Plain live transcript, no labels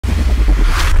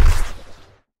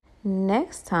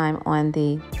Next time on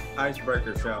the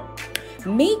Icebreaker Show.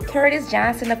 Meet Curtis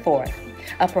Johnson IV,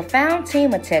 a profound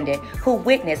team attendant who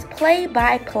witnessed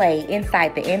play-by-play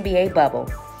inside the NBA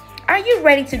bubble. Are you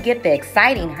ready to get the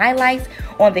exciting highlights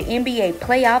on the NBA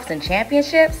playoffs and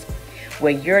championships?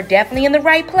 Well, you're definitely in the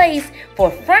right place for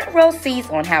front row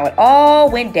seats on how it all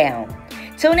went down.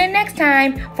 Tune in next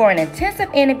time for an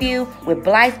intensive interview with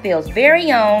Blytheville's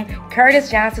very own Curtis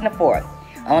Johnson IV,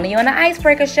 only on the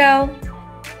Icebreaker Show.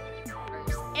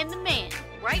 And the man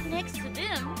right next to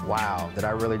them. Wow, did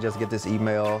I really just get this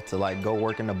email to go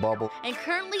work in the bubble? And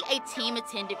currently a team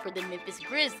attendant for the Memphis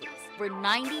Grizzlies for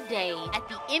 90 days at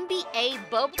the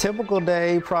NBA bubble. Typical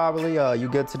day, probably. You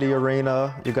get to the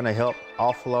arena, you're gonna help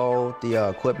offload the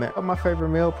equipment. My favorite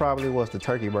meal probably was the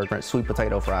turkey burger, sweet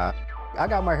potato fry. I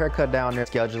got my hair cut down there,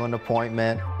 schedule an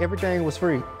appointment. Everything was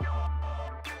free.